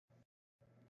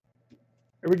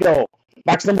Here we go.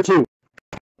 Box number 2.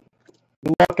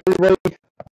 Good luck, everybody.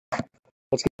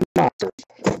 Let's get the monsters.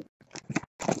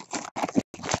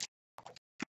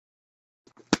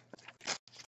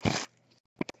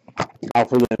 Now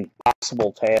for the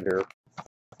impossible tagger.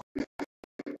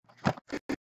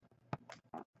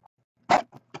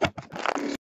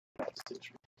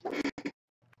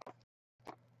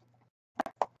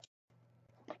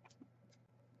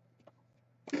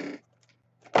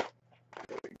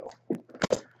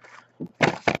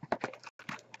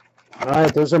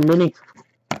 Alright, there's a mini.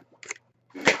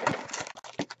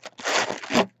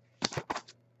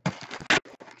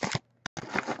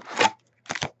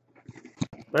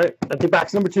 Alright, empty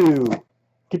box number 2.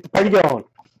 Keep the party going.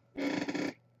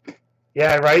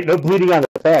 Yeah, right? No bleeding on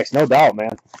the facts, no doubt,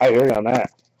 man. I hear you on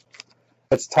that.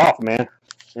 That's tough, man.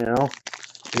 You know?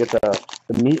 You get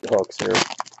the meat hooks here.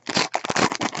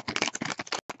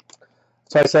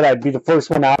 So I said I'd be the first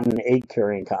one out in an egg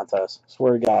carrying contest.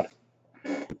 Swear to God.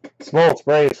 Smoltz,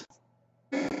 Braves.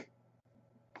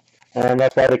 And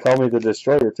that's why they call me the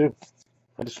Destroyer, too.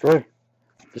 I destroy.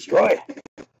 Destroy.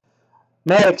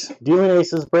 Maddox, dealing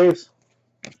aces, Braves.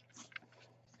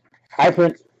 High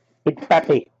print, Big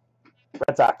Pappy,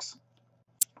 Red Sox.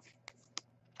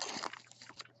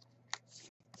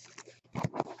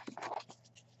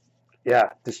 Yeah,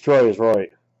 Destroy is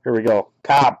right. Here we go.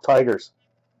 Cobb, Tigers.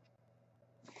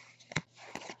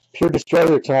 Pure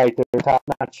Destroyer tonight. They're top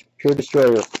notch. Pure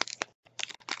Destroyer.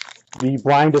 The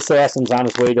blind assassin's on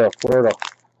his way to Florida.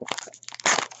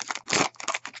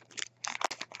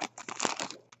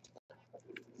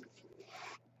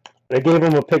 They gave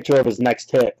him a picture of his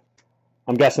next hit.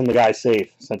 I'm guessing the guy's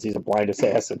safe since he's a blind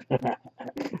assassin.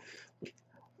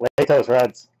 Latos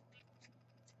Reds.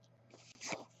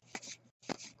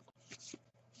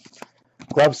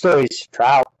 Glove Stories.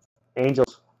 Trout.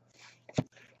 Angels.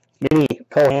 Mini.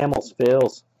 Cole Hamels.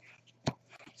 Phils.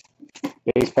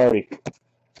 Base Party.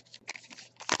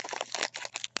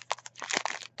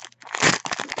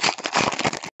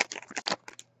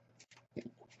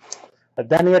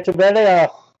 Danny Echeverria.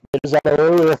 It was out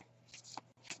earlier.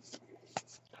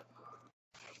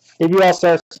 AB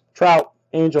All-Stars. Trout.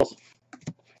 Angels.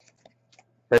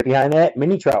 Right behind that,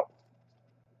 Mini Trout.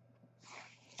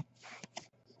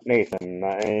 Nathan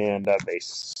and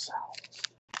base.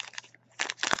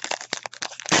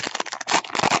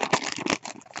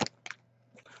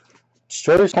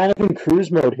 Destroyer's kind of in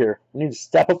cruise mode here. We need to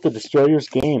step up the Destroyer's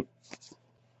game.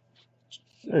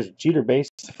 There's Jeter base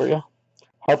for you.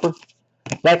 Harper.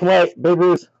 Black and white, Babe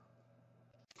Ruth.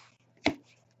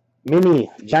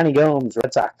 Mini, Johnny Gomes,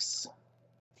 Red Sox.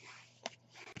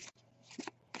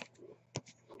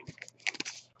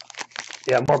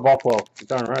 Yeah, more Buffalo.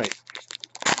 Darn right.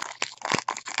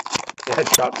 Yeah,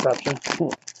 Chuckception.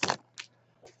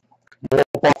 More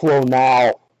Buffalo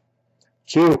now.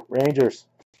 Chew, Rangers.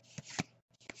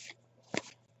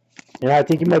 You know, I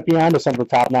think you might be onto something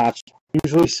top notch.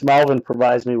 Usually Smelvin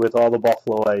provides me with all the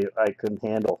Buffalo I couldn't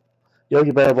handle.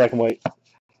 Yogi Berra, black and white.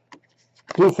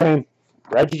 Blue frame,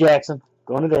 Reggie Jackson,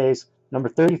 going to days. Number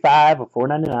 35 of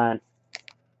 499.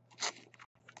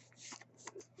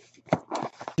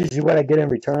 Usually what I get in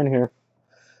return here.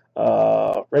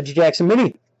 Reggie Jackson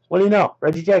Mini. What do you know?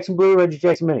 Reggie Jackson Blue, Reggie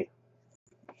Jackson Mini.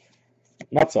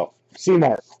 Not so.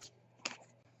 C-Mark.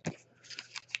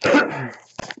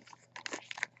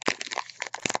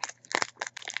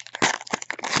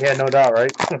 Yeah, no doubt,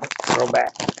 right? Throw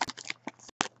back.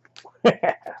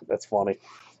 That's funny.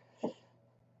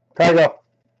 Cargo.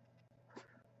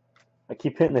 I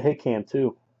keep hitting the hit cam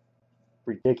too.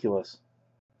 Ridiculous.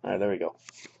 Alright, there we go.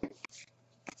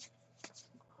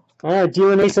 Alright,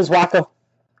 Dealer Aces Waka.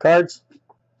 Cards.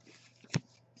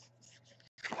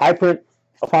 High print.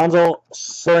 Alfonso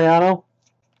Soriano.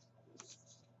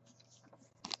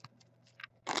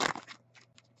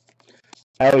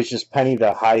 I always just penny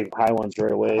the high ones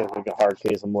right away. We can hard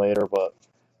case them later, but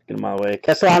get them out of the way.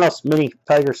 Castellanos, Mini,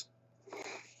 Tigers.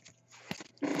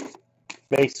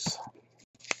 Base.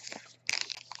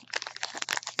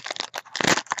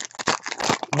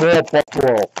 More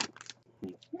Buffalo.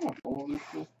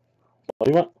 What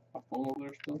do you want?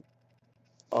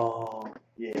 Oh,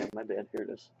 yeah, my bad. Here it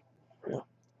is. Yeah.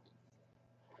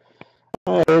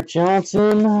 All right,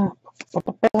 Johnson.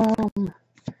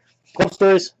 Club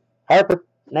Stories. Harper.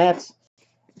 Nats.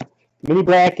 Mini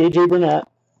Black. AJ Burnett.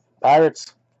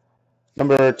 Pirates.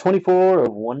 Number 24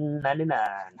 of 199.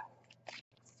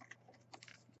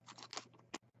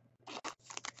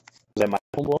 Is that my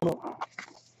phone blown up?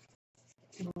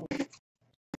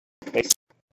 Base.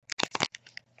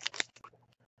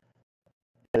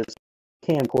 This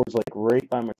camcorder's like right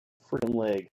by my freaking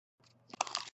leg.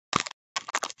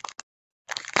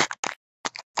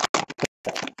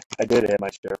 I did hit my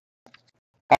share.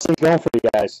 How's it going for you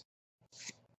guys?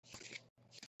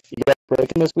 You guys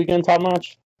breaking this weekend, top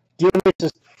notch? DMH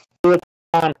just do it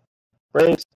on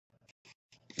Braves.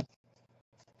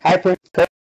 High print,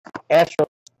 Astro.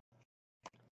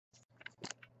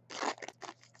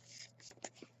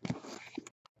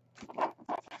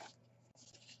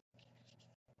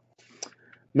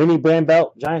 Mini brand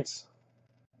belt, Giants.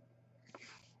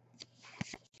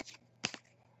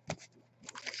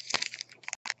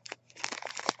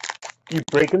 You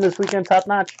breaking this weekend, top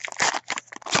notch?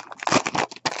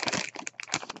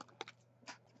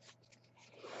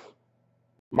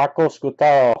 Marcos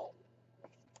Gutaro.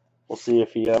 We'll see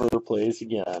if he ever plays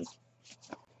again.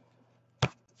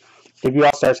 Debut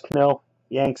All-Stars, Cano,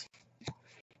 Yanks.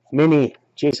 Mini,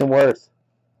 Jason Worth.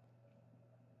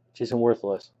 Jason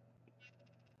Worthless.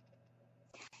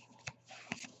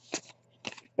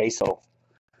 Baso.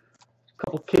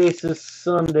 Couple cases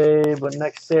Sunday, but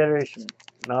next Saturday.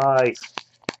 Nice.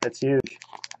 That's huge.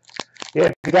 Yeah,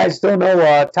 if you guys don't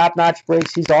know, Top Notch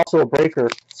Breaks, he's also a breaker.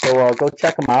 So go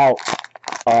check him out.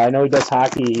 I know he does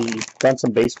hockey. He's done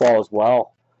some baseball as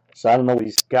well. So I don't know what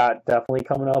he's got definitely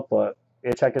coming up, but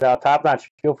yeah, check it out. Top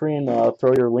Notch. Feel free and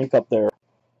throw your link up there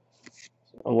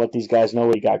and let these guys know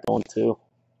what you got going too.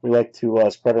 We like to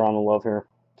spread around the love here.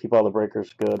 Keep all the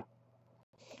breakers good.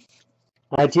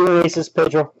 All right, Giro Races,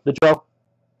 Pedro, the Joe.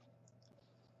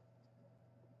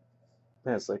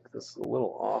 Man, it's like this is a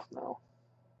little off now.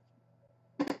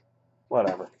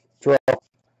 Whatever. Draw.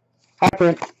 High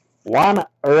print. Juan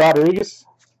Rodriguez.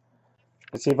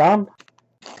 Let's see, Von.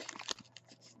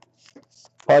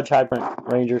 Pudge, high print.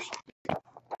 Rangers.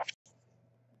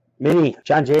 Mini.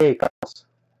 John J. Carlos.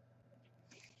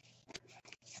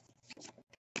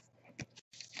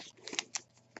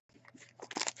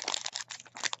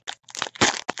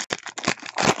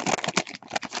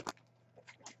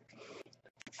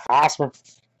 Osman.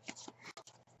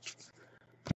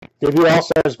 Debut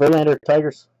All-Stars, Verlander,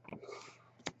 Tigers.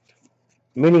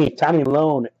 Mini, Tommy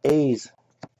Malone, A's.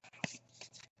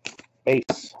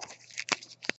 Ace.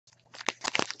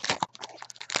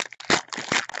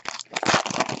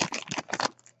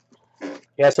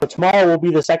 Yeah, so tomorrow will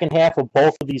be the second half of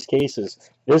both of these cases.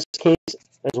 This case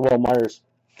as well, Myers.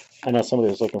 I know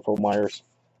somebody was looking for Myers.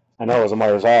 I know it was a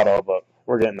Myers auto, but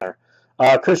we're getting there.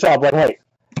 Kershaw, Blood White.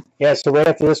 Yeah, so right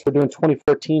after this, we're doing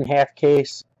 2014 half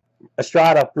case.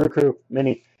 Estrada, Brew Crew,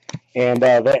 Mini. And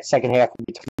that second half will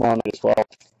be tomorrow night as well,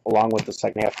 along with the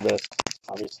second half of this,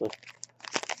 obviously.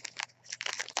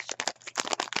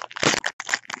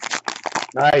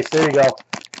 Nice, there you go.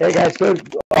 Hey, guys,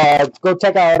 go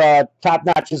check out Top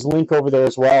Notch's link over there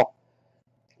as well.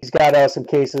 He's got some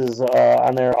cases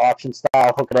on there, auction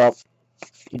style. Hook it up.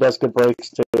 He does good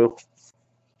breaks, too.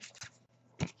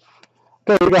 Okay,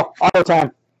 here we go. Auto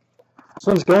time. This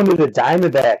one's going to the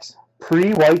Diamondbacks.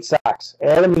 Pre-White Sox.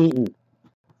 Adam Eaton.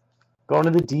 Going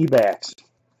to the D-backs.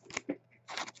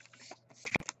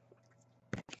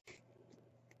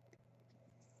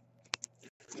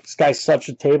 This guy's such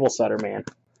a table setter, man.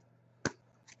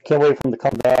 Can't wait for him to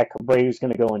come back. Brady's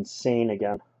going to go insane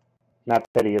again. Not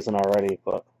that he isn't already,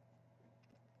 but...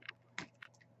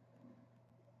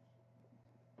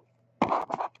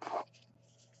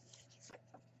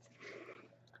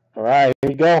 All right,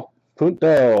 here you go.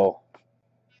 Punto.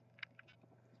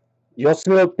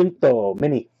 Yosmil Pinto,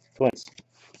 Mini, Twins.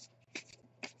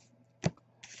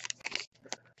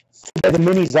 Yeah, the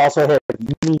Minis also have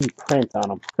mini print on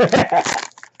them.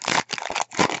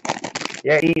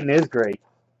 Yeah, Eaton is great.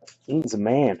 Eaton's a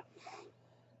man.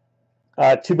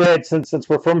 Too bad, since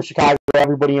we're from Chicago,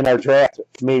 everybody in our draft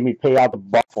made me pay out the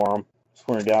butt for him. I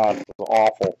swear to God, it was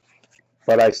awful.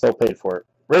 But I still paid for it.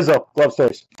 Rizzo, Glove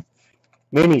Stories.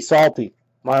 Mini, Salty,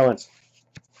 Marlins.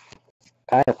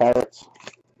 Kind of Pirates.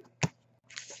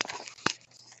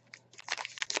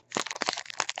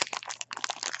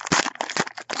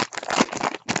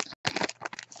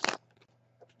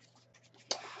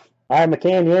 All right,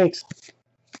 McCann, Yanks.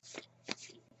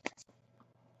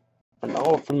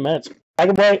 No, from the Mets.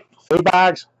 Dragon Boy, Fade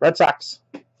Boggs, Red Sox.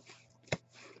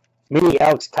 Mini,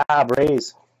 Alex Cobb,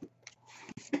 Rays.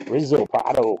 Rizzo,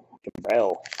 Prado,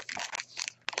 Cabral.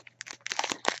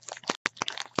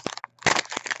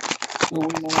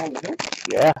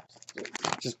 Yeah,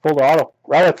 just pulled the auto.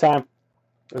 Relic time.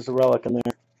 There's a relic in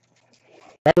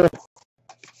there.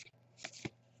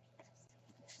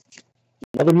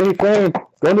 Another mini frame.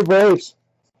 Going to Braves.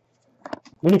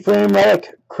 Mini frame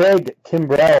relic. Craig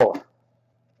Kimbrell.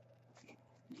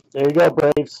 There you go,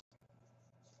 Braves.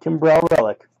 Kimbrell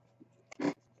relic.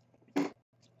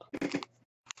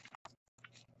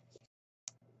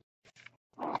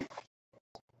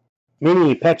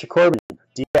 Mini Patrick Corbin.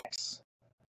 DX.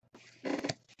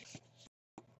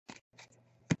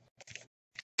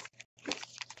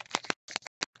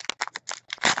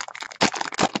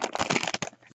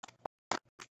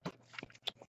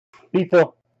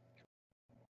 Beetle.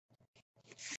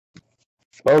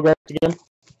 Bogart again.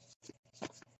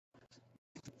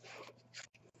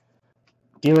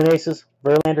 Demon Aces.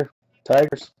 Verlander.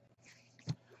 Tigers.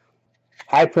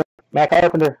 High print. Matt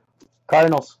Carpenter.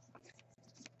 Cardinals.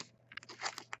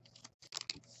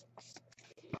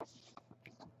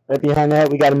 Right behind that,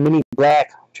 we got a mini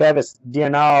black Travis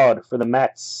D'Arnaud for the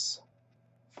Mets.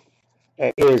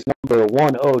 It is number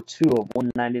 102 of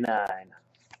 199.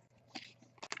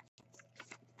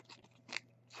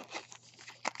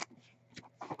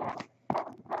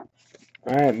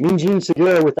 All right, Mean Gene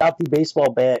Segura without the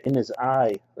baseball bat in his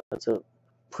eye. That's a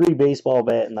pre-baseball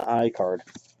bat in the eye card.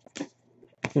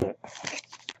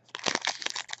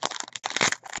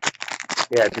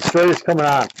 Yeah, Destroyer's coming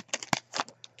on.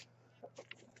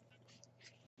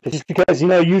 It's just because,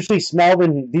 usually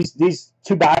Smelvin, these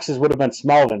two boxes would have been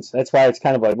Smelvin's. That's why it's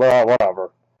kind of like, well,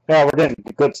 whatever. Yeah, we're getting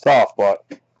good stuff, but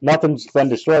nothing's been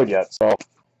destroyed yet. So,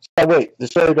 wait,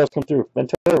 Destroyer does come through.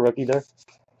 Ventura, rookie there.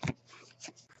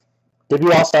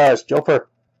 Debut All-Stars, Joker.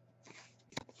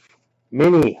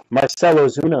 Mini, Marcelo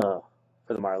Zuna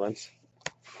for the Marlins.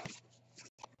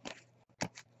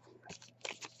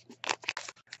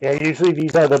 Yeah, usually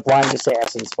these are the Blind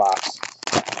Assassins box.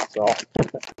 So,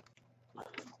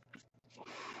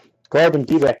 Corbin,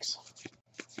 D-Rex.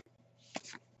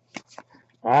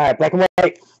 All right, black and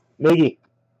white. Miggy.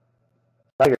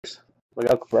 Tigers. Look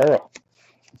out, Cabrera.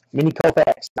 Mini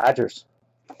Koufax, Dodgers.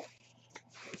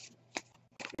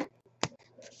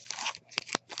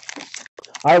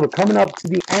 All right, we're coming up to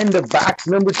the end of box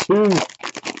number 2.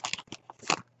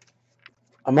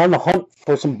 I'm on the hunt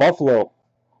for some Buffalo.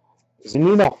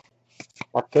 Zanino.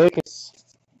 Markakis.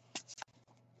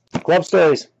 Glove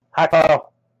Stories. Hot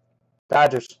Carl.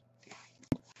 Dodgers.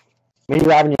 Mini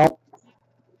Robin Young.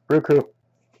 Brew Crew.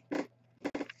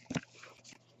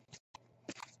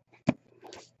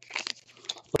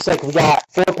 Looks like we got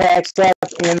 4 packs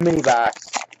left and a mini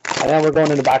box. And then we're going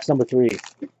into box number 3.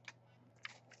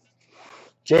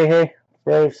 Jay Hay,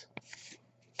 Braves.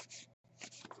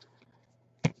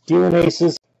 Demon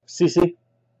Aces, CC.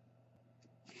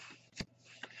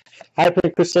 High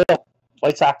pick Chris Sale,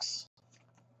 White Sox.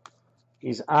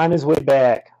 He's on his way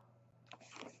back.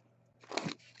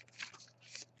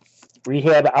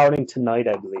 Rehab outing tonight,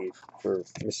 I believe, for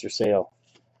Mr. Sale.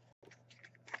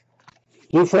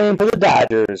 Blue frame for the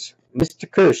Dodgers, Mr.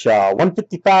 Kershaw,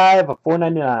 155 of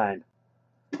 499.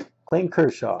 Clayton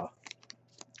Kershaw.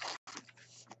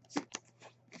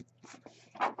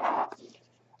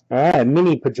 All right,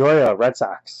 Mini Pedroia, Red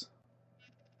Sox.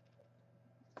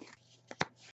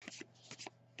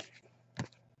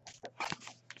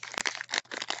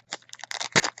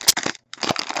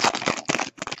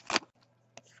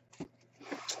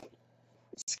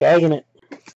 Skagging it.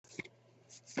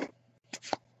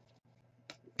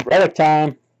 Relic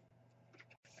time.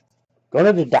 Going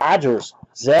to the Dodgers,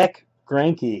 Zach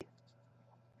Greinke.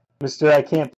 Mr. I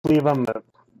can't believe I'm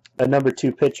a number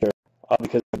 2 pitcher.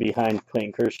 Because I'm behind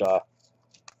Clayton Kershaw.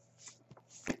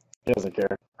 He doesn't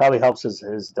care. Probably helps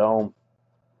his dome.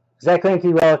 Zach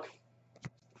Greinke relic.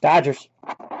 Dodgers.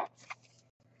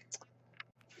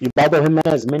 Ubaldo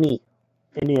Jimenez, Mini.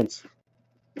 Indians.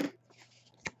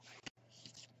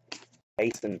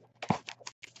 Mason.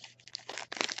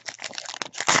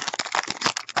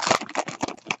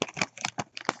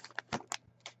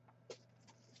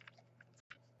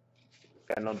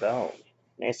 Got no doubt.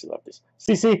 Nasty lefties.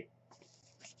 CC.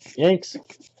 Yanks.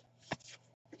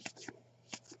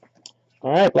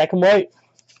 All right, black and white.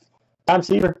 Tom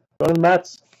Seaver going to the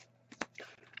Mets.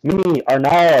 Mini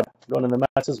Arnaud going to the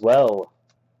Mets as well.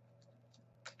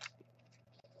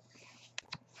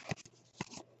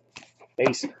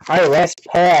 Base. All right, last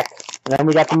pack. And then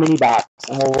we got the mini box.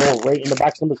 And we'll roll right into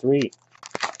box number 3.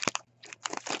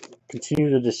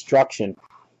 Continue the destruction.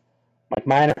 Mike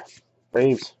Minor.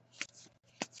 Braves.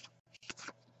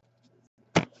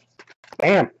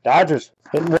 Bam. Dodgers.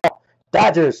 Hitting well.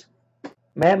 Dodgers.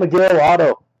 Matt McGill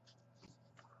auto.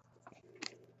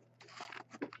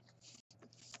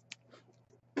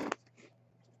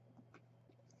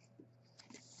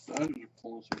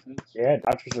 Yeah,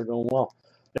 Dodgers are doing well.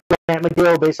 Matt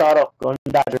McGill base auto going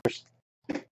to Dodgers.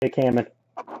 Dick Hammond.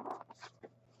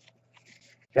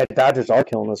 Yeah, Dodgers are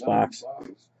killing this box.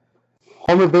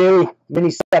 Homer Bailey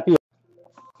mini sepia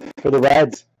for the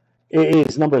Reds. It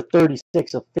is number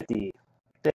 36 of 50.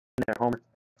 There, Homer.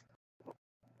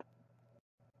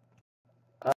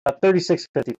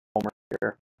 36-50 Homer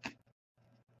here.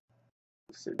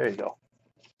 So there you go.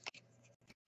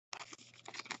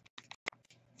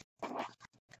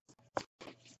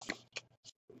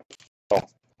 Oh.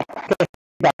 Okay,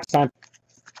 back time.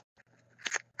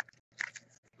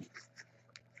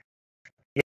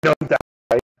 You know that,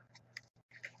 right?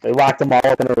 They locked them all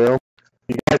up in a room.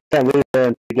 You guys can't leave there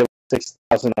until you give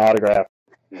 6,000 autograph.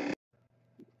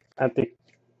 I think.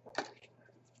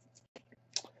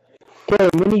 Okay,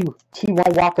 mini T.Y.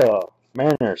 Walker,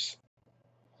 Mariners.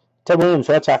 Ted Williams,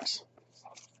 Red Sox.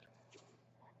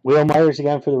 Will Myers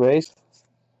again for the Rays.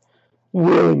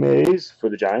 Willie Mays for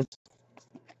the Giants.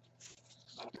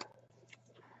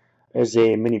 There's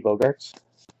a mini Bogarts.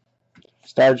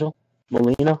 Stargell,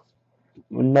 Molina,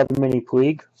 another mini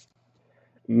Puig,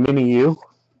 mini U,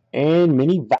 and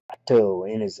mini Vato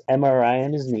in his MRI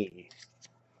on his knee.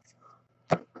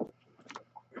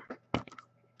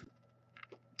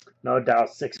 No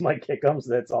doubt, 6 Mike Kickums.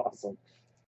 That's awesome.